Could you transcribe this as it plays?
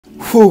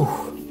Whew.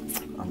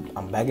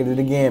 I'm back at it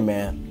again,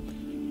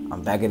 man.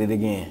 I'm back at it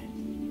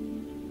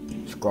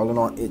again. Scrolling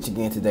on itch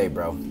again today,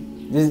 bro.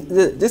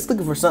 Just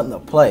looking for something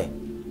to play.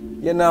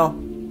 You know?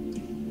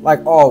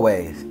 Like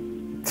always.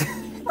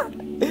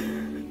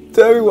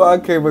 Tell me why I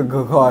came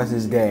across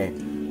this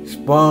game.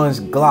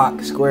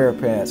 Spongeglock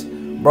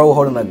SquarePants. Bro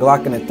holding a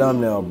Glock in the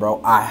thumbnail, bro.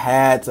 I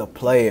had to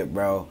play it,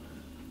 bro.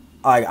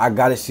 I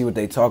gotta see what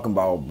they talking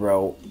about,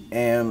 bro.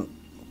 And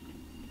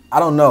I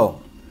don't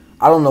know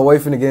what we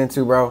finna get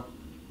into, bro.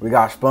 We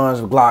got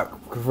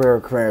Spongeglock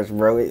SquarePants,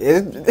 bro.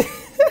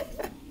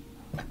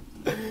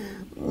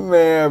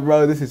 Man,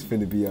 bro, this is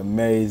finna be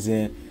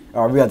amazing.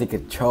 All right, we got the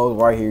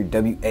controls right here.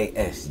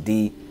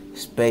 WASD,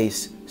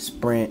 space,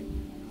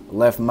 sprint,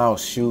 left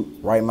mouse shoot,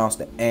 right mouse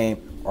to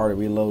aim, or to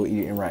reload,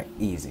 and right,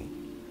 easy.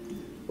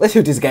 Let's see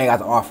what this game got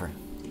to offer.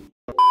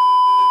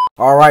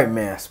 All right,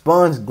 man,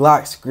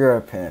 Spongeglock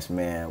SquarePants,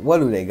 man. What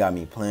do they got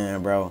me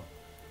playing, bro?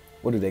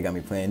 What do they got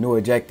me playing? New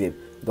objective,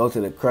 go to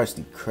the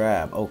Krusty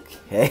Krab.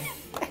 Okay.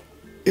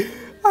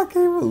 I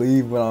can't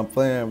believe what I'm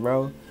playing,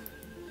 bro.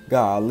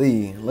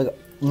 Golly, look,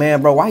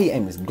 man, bro, why he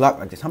aim his Glock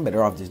like this? I'm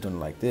better off just doing it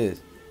like this.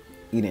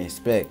 Eat and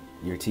inspect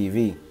your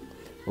TV.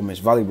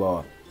 Women's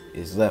volleyball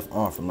is left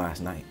on from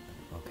last night.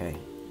 Okay.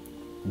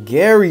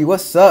 Gary,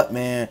 what's up,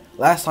 man?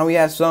 Last time we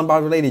had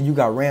somebody related, you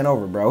got ran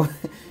over, bro.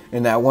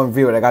 In that one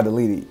video that got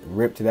deleted.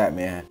 Rip to that,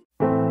 man.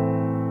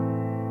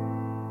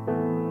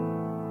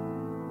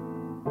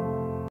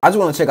 I just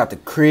want to check out the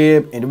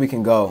crib and then we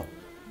can go.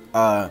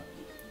 I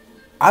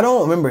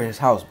don't remember his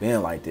house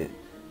being like this.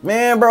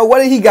 Man, bro, what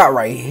did he got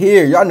right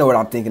here? Y'all know what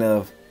I'm thinking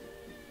of.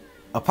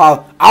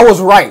 Apollo. I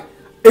was right.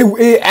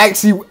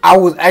 I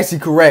was actually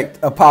correct.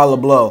 Apollo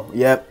blow.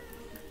 Yep.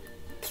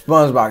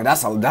 SpongeBob.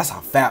 That's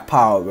a fat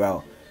pile,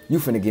 bro. You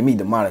finna get me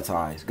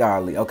demonetized.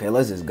 Golly. Okay,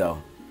 let's just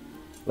go.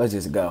 Let's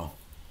just go.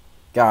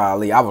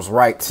 Golly, I was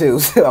right too.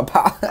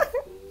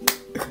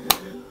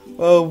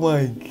 Oh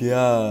my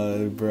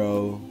god,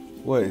 bro.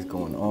 What is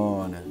going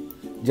on?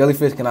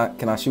 Jellyfish, can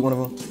I shoot one of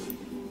them?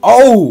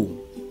 Oh!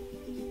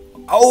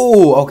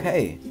 Oh,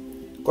 okay.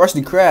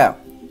 Krusty Krab.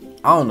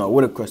 I don't know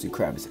where the Krusty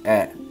Krab is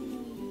at.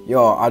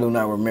 Y'all, I do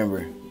not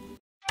remember.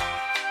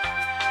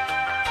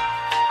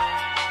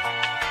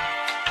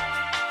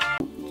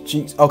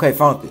 Jeez. Okay,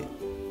 found it.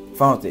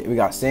 Found it. We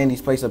got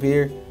Sandy's place up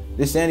here.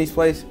 This Sandy's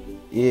place?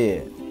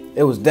 Yeah.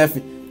 It was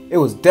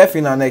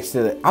definitely not next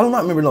to the, I do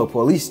not remember no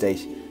police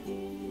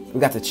station. We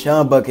got the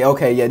chum bucket.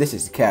 Okay, yeah, this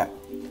is the cap.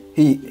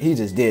 He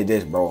just did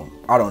this, bro.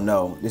 I don't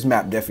know. This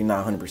map definitely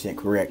not 100%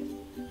 correct.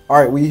 All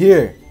right, we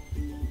here.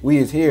 We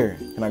is here.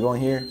 Can I go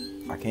in here?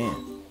 I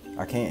can.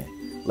 I can.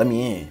 Let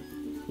me in.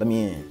 Let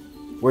me in.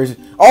 Where's it?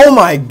 Oh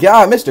my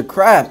god, Mr.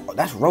 Krabs. Oh,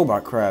 that's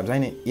Robot Krabs,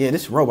 ain't it? Yeah,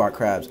 this is Robot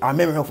Krabs. I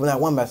remember him from that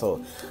one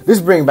battle. This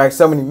bring back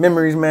so many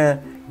memories,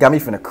 man. Got me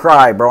finna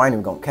cry, bro. I ain't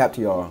even gonna cap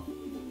to y'all.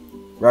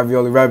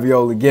 Ravioli,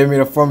 ravioli. Give me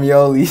the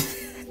formioli.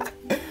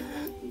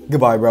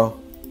 Goodbye, bro.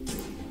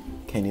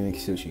 Can't even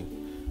shoot you.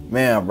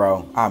 Man,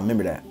 bro. I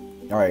remember that.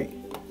 All right.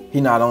 He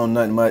not on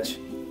nothing much.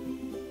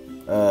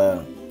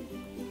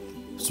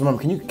 So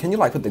can you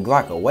like put the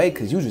Glock away?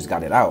 Cause you just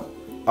got it out.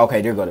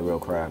 Okay, there go the real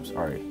Krabs.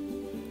 All right.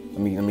 Let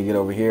me get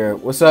over here.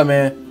 What's up,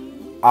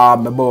 man? My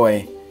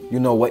boy. You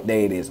know what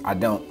day it is. I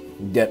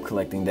don't. Debt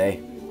collecting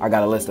day. I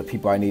got a list of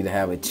people I need to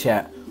have a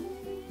chat.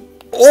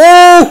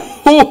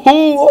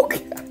 Oh,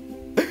 okay.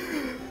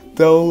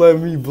 Don't let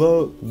me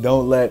blow.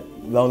 Don't let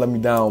me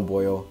down,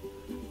 boyo.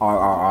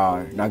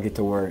 Now get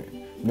to work.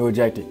 New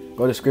objective.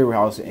 Go to Scribble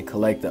House and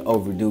collect the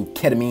overdue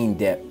ketamine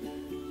debt.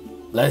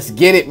 Let's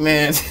get it,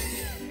 man.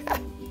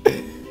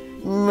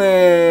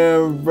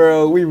 Man,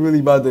 bro, we really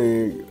about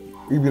to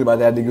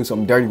have to do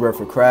some dirty work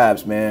for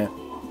Krabs, man.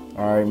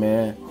 All right,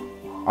 man.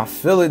 I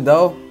feel it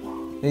though.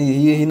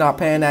 He not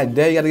paying that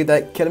debt. You gotta get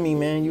that ketamine,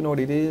 man. You know what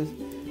it is,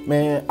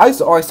 man. I used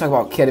to always talk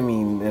about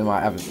ketamine in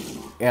my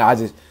episode, and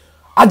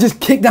I just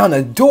kicked down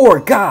the door.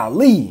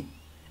 Golly,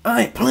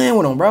 I ain't playing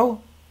with him,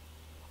 bro.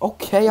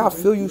 Okay, I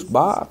feel you,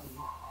 Bob.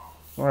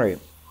 All right,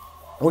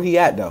 where he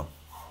at though?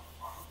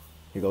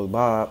 Here goes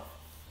Bob.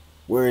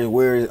 Where's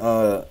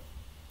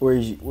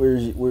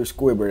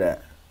Squidward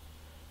at?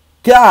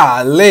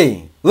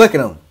 Golly, look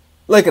at him.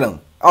 Look at him.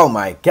 Oh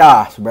my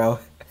gosh, bro.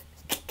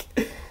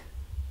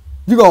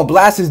 You gonna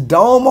blast his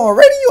dome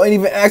already? You ain't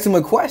even asked him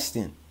a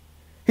question.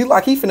 He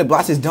finna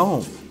blast his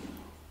dome.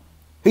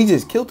 He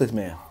just killed this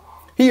man.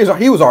 He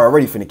was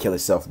already finna kill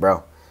himself,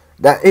 bro.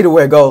 That either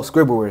way it goes,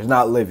 Squidward is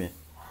not living.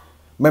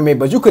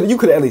 But you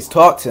could at least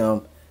talk to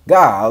him.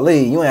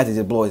 Golly, you ain't have to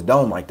just blow his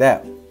dome like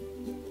that.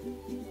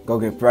 Go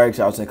get frag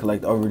shots and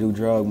collect overdue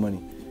drug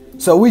money.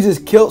 So we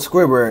just killed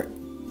Squidward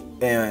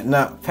and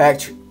not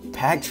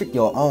Patrick,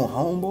 your own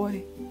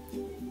homeboy.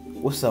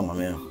 What's up, my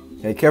man?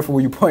 Hey, careful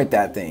where you point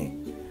that thing.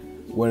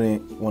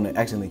 Wouldn't want to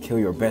accidentally kill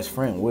your best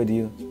friend, would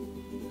you?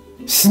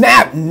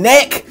 Snap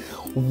neck.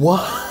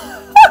 What?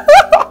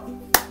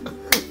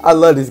 I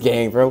love this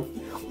game, bro.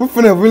 We're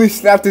finna really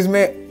snap this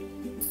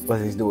man.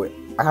 Let's do it.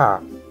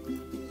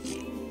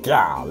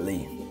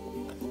 Golly.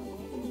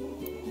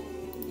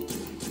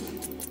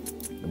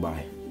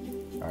 Goodbye.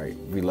 All Alright,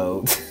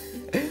 reload.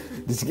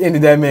 Just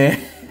ended that man.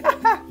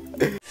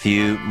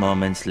 Few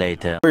moments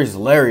later. Where's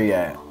Larry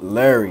at?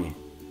 Larry.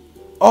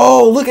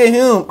 Oh, look at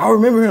him. I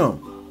remember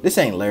him. This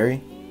ain't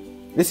Larry.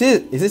 Is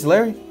this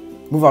Larry?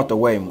 Move out the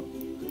way.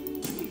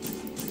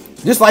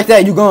 Just like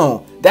that, you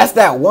gone. That's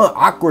that one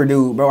awkward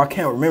dude, bro. I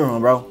can't remember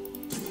him, bro.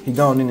 He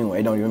gone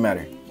anyway. It don't even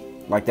matter.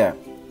 Like that.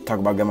 Talk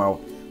about getting my...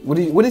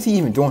 What is he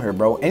even doing here,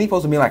 bro? Ain't he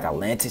supposed to be like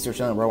Atlantis or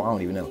something, bro? I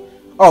don't even know.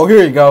 Oh,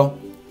 here you go.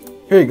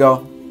 Here you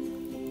go.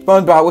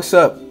 Spongebob, what's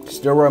up?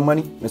 Steroid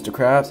money, Mr.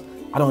 Krabs.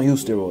 I don't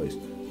use steroids.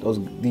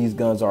 These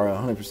guns are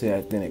 100%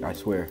 authentic, I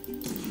swear.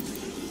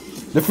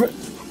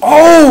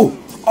 Oh,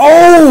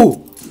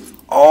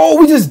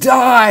 we just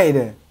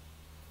died.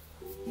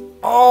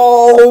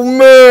 Oh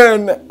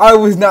man, I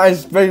was not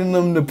expecting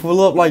them to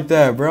pull up like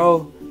that,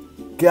 bro.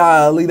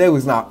 Golly, they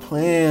was not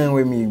playing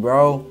with me,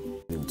 bro.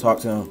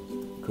 Talk to him,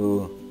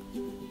 cool.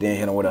 Then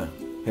hit him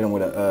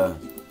with a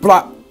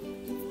block.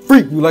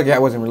 Freak, you lucky I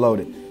wasn't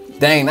reloaded.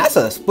 Dang, that's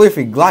a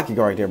spliffy Glocky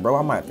right there, bro.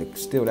 I might have to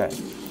steal that.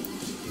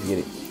 Get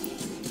it.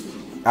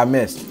 I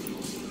missed.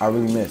 I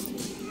really missed.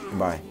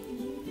 Bye.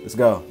 Let's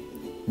go.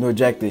 New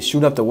objective.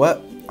 Shoot up the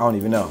what? I don't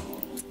even know.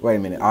 Wait a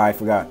minute. I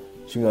forgot.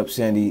 Shoot up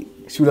Sandy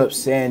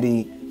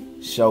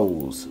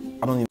Shoals.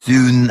 I don't even.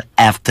 Soon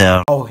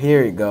after. Oh,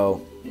 here you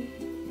go.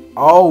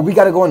 Oh, we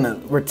gotta go in the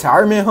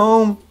retirement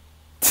home.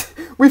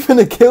 We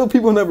finna kill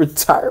people in the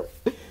retirement.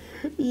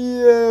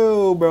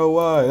 Yo, bro,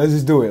 why? Let's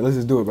just do it. Let's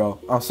just do it, bro.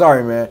 I'm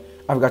sorry, man.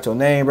 I forgot your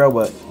name, bro,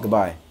 but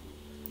goodbye.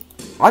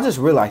 I just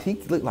realized he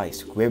looked like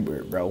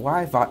Squidward, bro.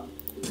 Why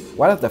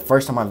that's the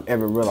first time I've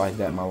ever realized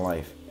that in my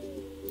life.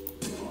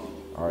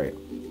 Alright.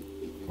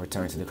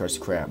 Return to the Cursed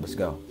Crab. Let's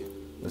go.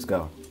 Let's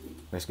go.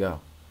 Let's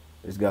go.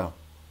 Let's go.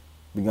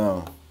 Be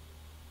gone.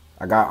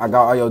 I got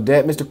all your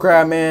debt, Mr.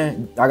 Crab,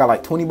 man. I got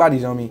like 20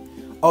 bodies on me.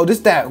 Oh, this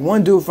that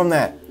one dude from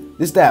that.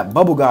 This that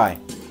bubble guy.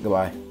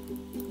 Goodbye.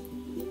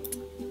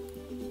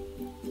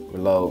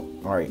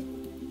 Reload. Alright.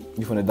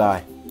 You finna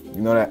die.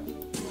 You know that?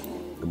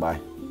 Goodbye.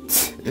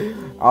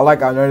 I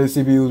like how none of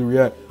the CPUs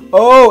react.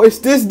 Oh, it's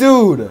this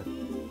dude.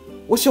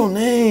 What's your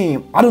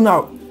name? I don't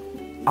know.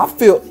 I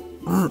feel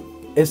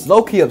it's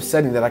low-key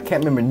upsetting that I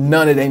can't remember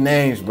none of their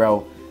names,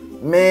 bro.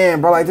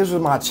 Man, bro, like this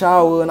was my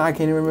childhood and I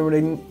can't even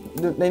remember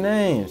their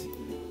names.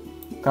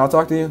 Can I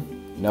talk to you?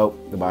 Nope.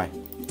 Goodbye.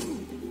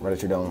 Right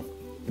at your dome.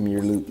 Give me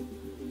your loot.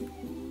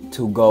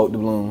 2 gold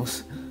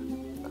doubloons.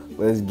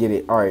 Let's get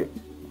it. Alright.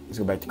 Let's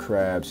go back to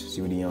Krabs.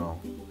 See what he on.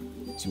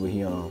 See what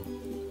he on.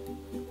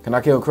 Can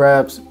I kill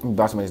Krabs? Let me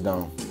box him in his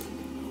dome.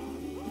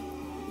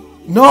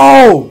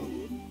 No!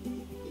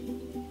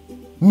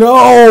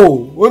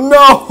 No!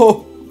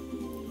 No!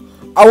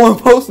 I wasn't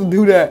supposed to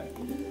do that.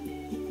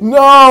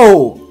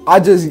 No! Why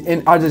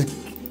did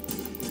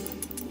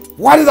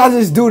I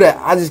just do that?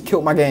 I just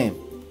killed my game.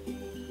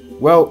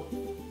 Well,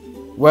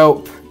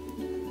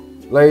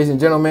 ladies and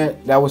gentlemen,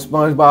 that was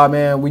SpongeBob,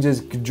 man. We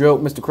just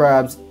drilled Mr.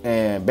 Krabs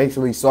and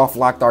basically soft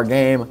locked our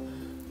game.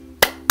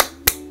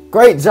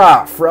 Great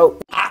job, Fro.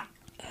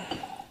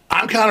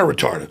 I'm kind of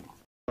retarded.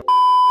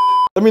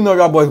 Let me know if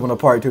y'all boys want a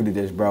part 2 to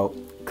this, bro.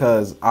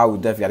 Cause I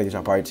would definitely gotta get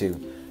y'all part 2.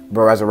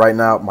 Bro, as of right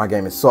now, my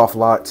game is soft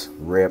locked.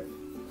 RIP.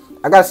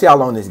 I gotta see how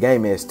long this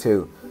game is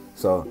too.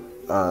 So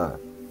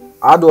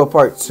I'll do a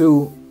part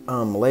 2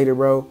 later,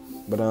 bro.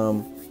 But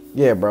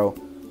yeah, bro.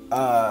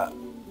 I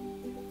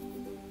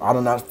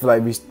do not feel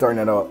like we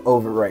starting it all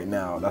over right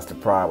now. That's the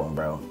problem,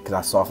 bro. Cause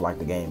I soft locked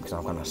the game because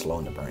I'm kind of slow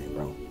in the brain,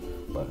 bro.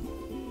 But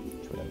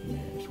it's whatever,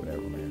 man. It's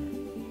whatever, man.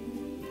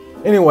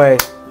 Anyway,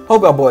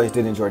 hope y'all boys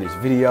did enjoy this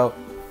video.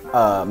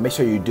 Make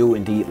sure you do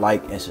indeed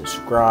like and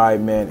subscribe,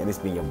 man. And it's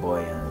been your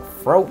boy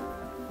Fro.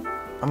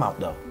 I'm out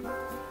though.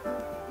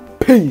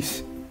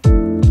 Peace.